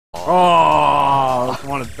Oh, it's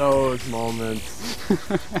one of those moments.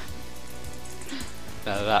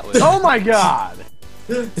 No, that was. Oh my god!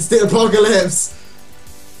 It's the apocalypse!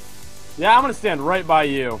 Yeah, I'm gonna stand right by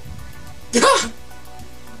you. If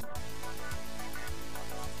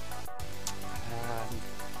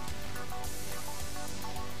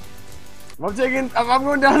I'm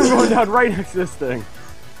going down right next to this thing.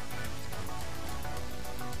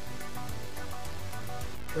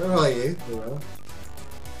 Where are you?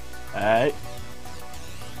 Hey.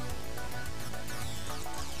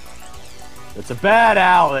 It's a bad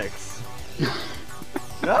Alex.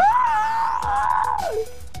 Ah!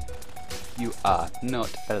 You are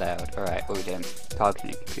not allowed. Alright, what are we doing?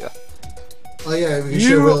 Targeting computer. Oh yeah, we can You-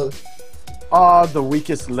 show Will. are the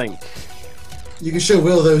weakest link. You can show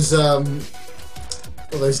Will those all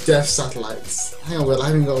those death satellites. Hang on, Will, I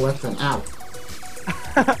haven't got a weapon. Ow.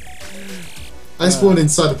 I spawned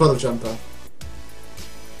inside the puddle jumper.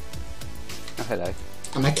 Oh, hello.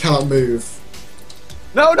 And I cannot move.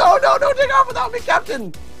 No, don't take off without me,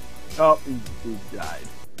 Captain! Oh, he died.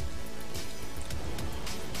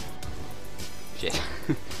 Shit.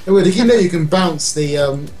 Oh, Will, did you know you can bounce the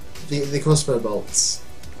crossbow bolts?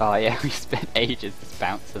 Oh yeah, we spent ages just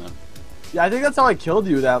bouncing them. Yeah, I think that's how I killed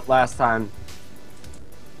you that last time.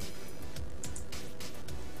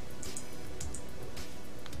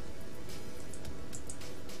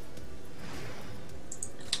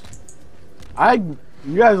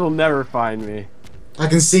 You guys will never find me. I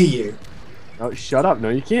can see you. Oh, shut up. No,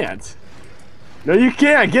 you can't. No, you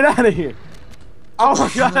can't. Get out of here. Oh my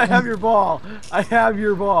god, I have your ball. I have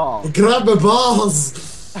your ball. Grab my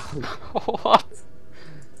balls! What?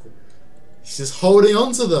 He's just holding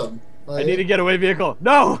on to them. I need a getaway vehicle.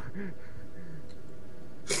 No!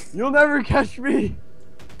 You'll never catch me.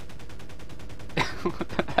 What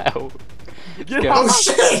the hell? Get go. out. Oh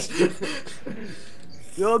shit!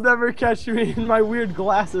 You'll never catch me in my weird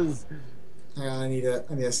glasses. Hang on, I need a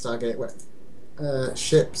Stargate. Wait.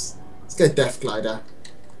 Ships. Let's go Death Glider.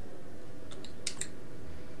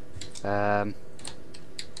 Um.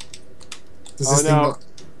 Does Oh, this thing no. not...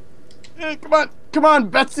 Hey, come on,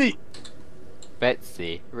 Betsy.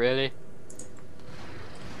 Betsy, really?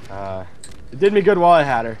 It did me good while I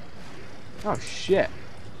had her. Oh shit.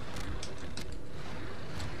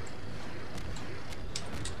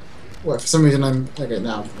 What, for some reason I'm... Okay,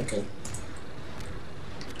 now. Okay.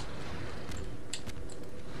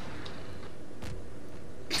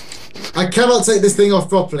 I cannot take this thing off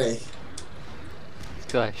properly.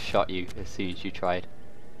 Because I shot you as soon as you tried.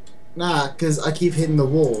 Nah, because I keep hitting the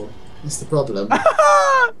wall. That's the problem.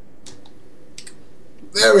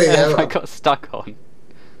 There we go. I got stuck on.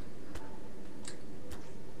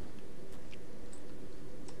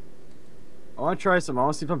 I want to try some. I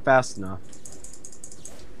want to see if I'm fast enough.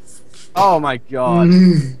 Oh my god.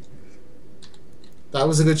 That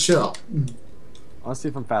was a good shot. I want to see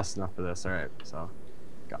if I'm fast enough for this. Alright, so.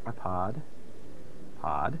 Got my pod.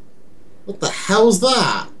 What the hell's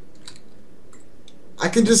that? I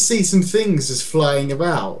can just see some things just flying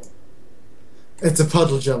about. It's a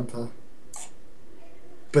puddle jumper.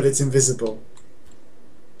 But it's invisible.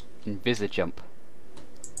 Invisijump.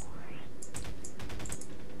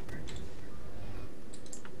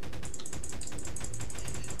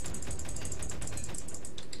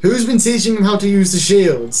 Who's been teaching him how to use the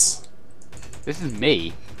shields? This is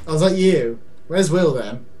me. Oh, was that you? Where's Will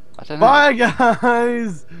then? I don't know. Bye,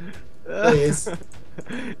 guys! There he is.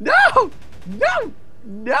 No! No!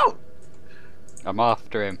 No! I'm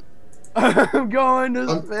after him. I'm going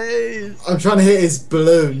to space! I'm trying to hit his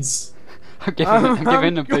balloons. I'm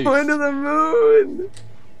giving him a boost. going to the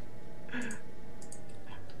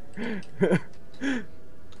moon!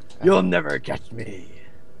 You'll never catch me.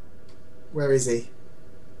 Where is he?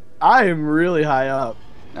 I am really high up.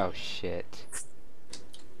 Oh shit.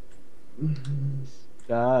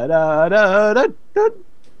 Da, da, da, da, dun,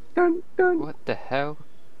 dun, dun. What the hell?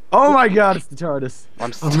 Oh my god, it's the TARDIS. I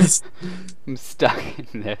missed. I'm stuck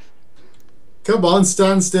in this. Come on,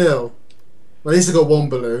 stand still. Well, at least I got one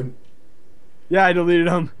balloon. Yeah, I deleted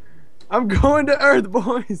them. I'm going to Earth,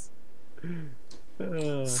 boys.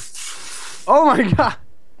 Oh my god.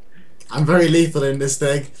 I'm very lethal in this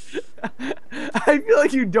thing. I feel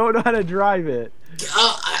like you don't know how to drive it.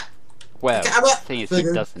 Well, Damn the it. thing is, he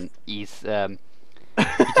doesn't. He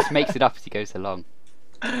just makes it up as he goes along.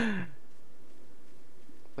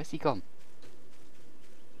 Where's he gone?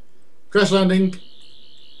 Crash landing.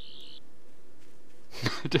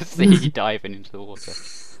 Just see you diving into the water.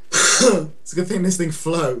 It's a good thing this thing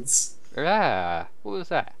floats. Ah, what was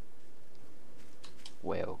that?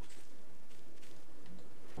 Well.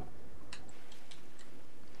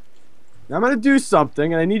 Now I'm gonna do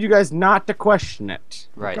something, and I need you guys not to question it.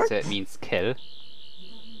 Right, Okay? so it means kill.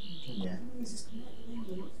 Yeah.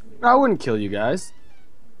 I wouldn't kill you guys.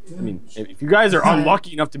 I mean, if you guys are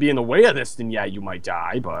unlucky enough to be in the way of this, then yeah, you might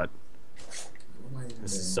die, but What am I even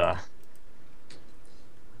this is, doing?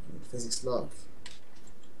 Physics love.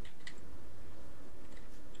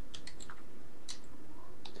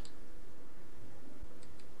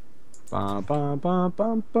 Bum, bum, bum,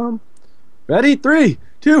 bum, bum. Ready? 3,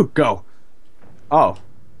 2, go. Oh.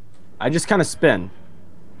 I just kind of spin.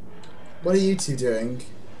 What are you two doing?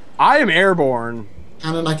 I am airborne.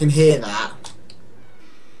 Alan, I can hear that.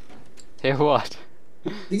 Hear what?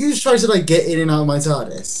 You can just try to like get in and out of my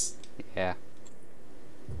TARDIS. Yeah.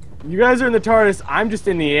 You guys are in the TARDIS. I'm just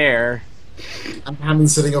in the air. And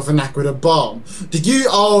Hammond's setting off an aqua bomb. Did you?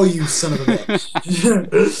 Oh, you son of a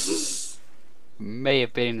bitch. May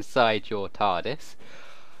have been inside your TARDIS.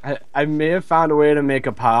 I may have found a way to make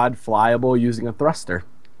a pod flyable using a thruster.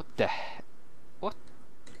 What the heck? What?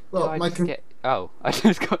 Well, Did I my, just get... Oh, I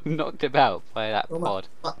just got knocked about by that pod.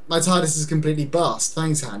 my TARDIS is completely bust.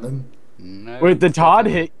 Thanks, Hammond. No. Wait, the pod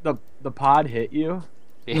problem. hit the pod hit you?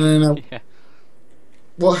 Yeah. No. Yeah.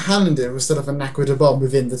 What Hammond did was set off an aqua bomb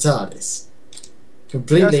within the TARDIS. That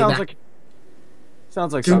Completely,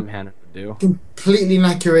 sounds like something Hannah would do. completely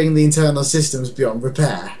knackering the internal systems beyond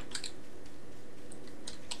repair.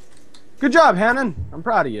 Good job, Hannon. I'm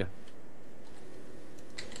proud of you.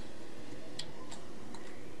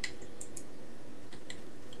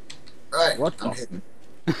 Right, What I'm the- hidden.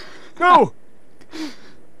 Go!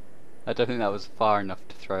 I don't think that was far enough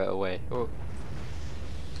to throw it away. Oh.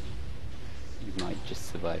 You might just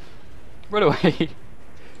survive. Run away!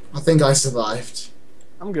 I think I survived.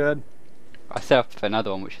 I'm good. I set up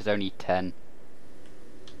another one which is only 10.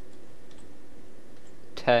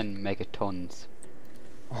 10 megatons.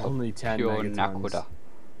 Only 10 Pure megatons. naquadah.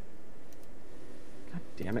 God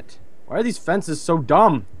damn it. Why are these fences so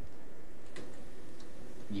dumb?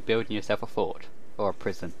 You building yourself a fort or a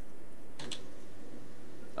prison?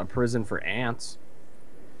 A prison for ants.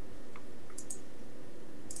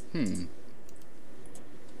 Hmm.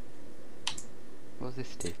 What does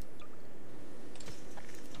this do?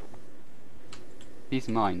 These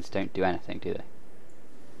mines don't do anything, do they?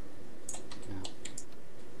 No.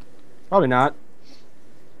 Probably not.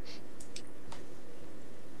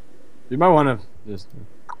 You might want to just...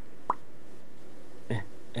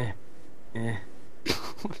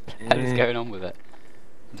 What the hell is going on with it?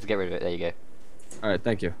 Just get rid of it, there you go. Alright,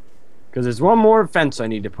 thank you. Because there's one more fence I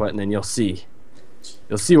need to put, and then you'll see.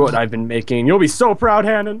 You'll see what I've been making. You'll be so proud,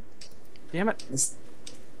 Hannon. Damn it. This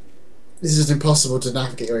is just impossible to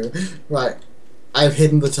navigate over. Right, I've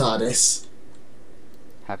hidden the TARDIS.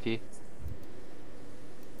 Have you?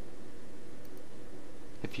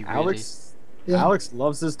 Have you really? Alex, Yeah. Alex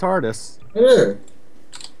loves his TARDIS. Hello.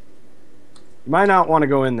 You might not want to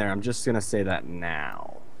go in there. I'm just going to say that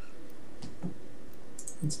now.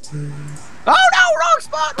 Oh no! Wrong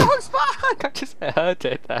spot! Wrong spot! I just heard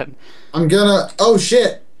it then. I'm gonna. Oh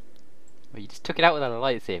shit! Well, you just took it out with a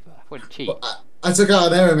lightsaber. What a cheat. Well, I took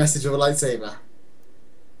out an error message with a lightsaber.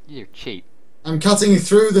 You're cheap. I'm cutting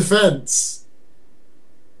through the fence.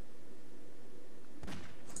 Leave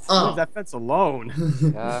Oh. that fence alone.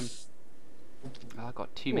 I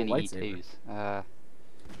got too Ooh, many lightsaber. E2s.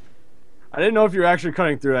 I didn't know if you were actually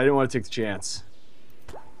cutting through. I didn't want to take the chance.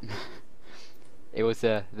 It was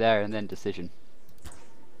a there and then decision.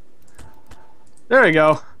 There we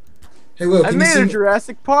go. Hey Will, I can you made see a me?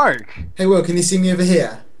 Jurassic Park. Hey Will, can you see me over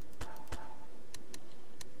here?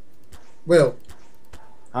 Will,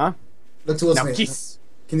 Huh? look towards Now me. kiss.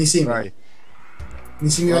 Can you see me? Sorry. Can you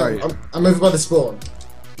see me? Where are you? I'm over by the spawn.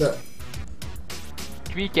 Look.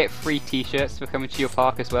 Can we get free t-shirts for coming to your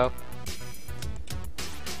park as well?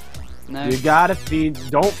 No? You gotta feed.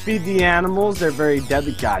 Don't feed the animals. They're very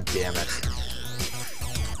deadly. God damn it.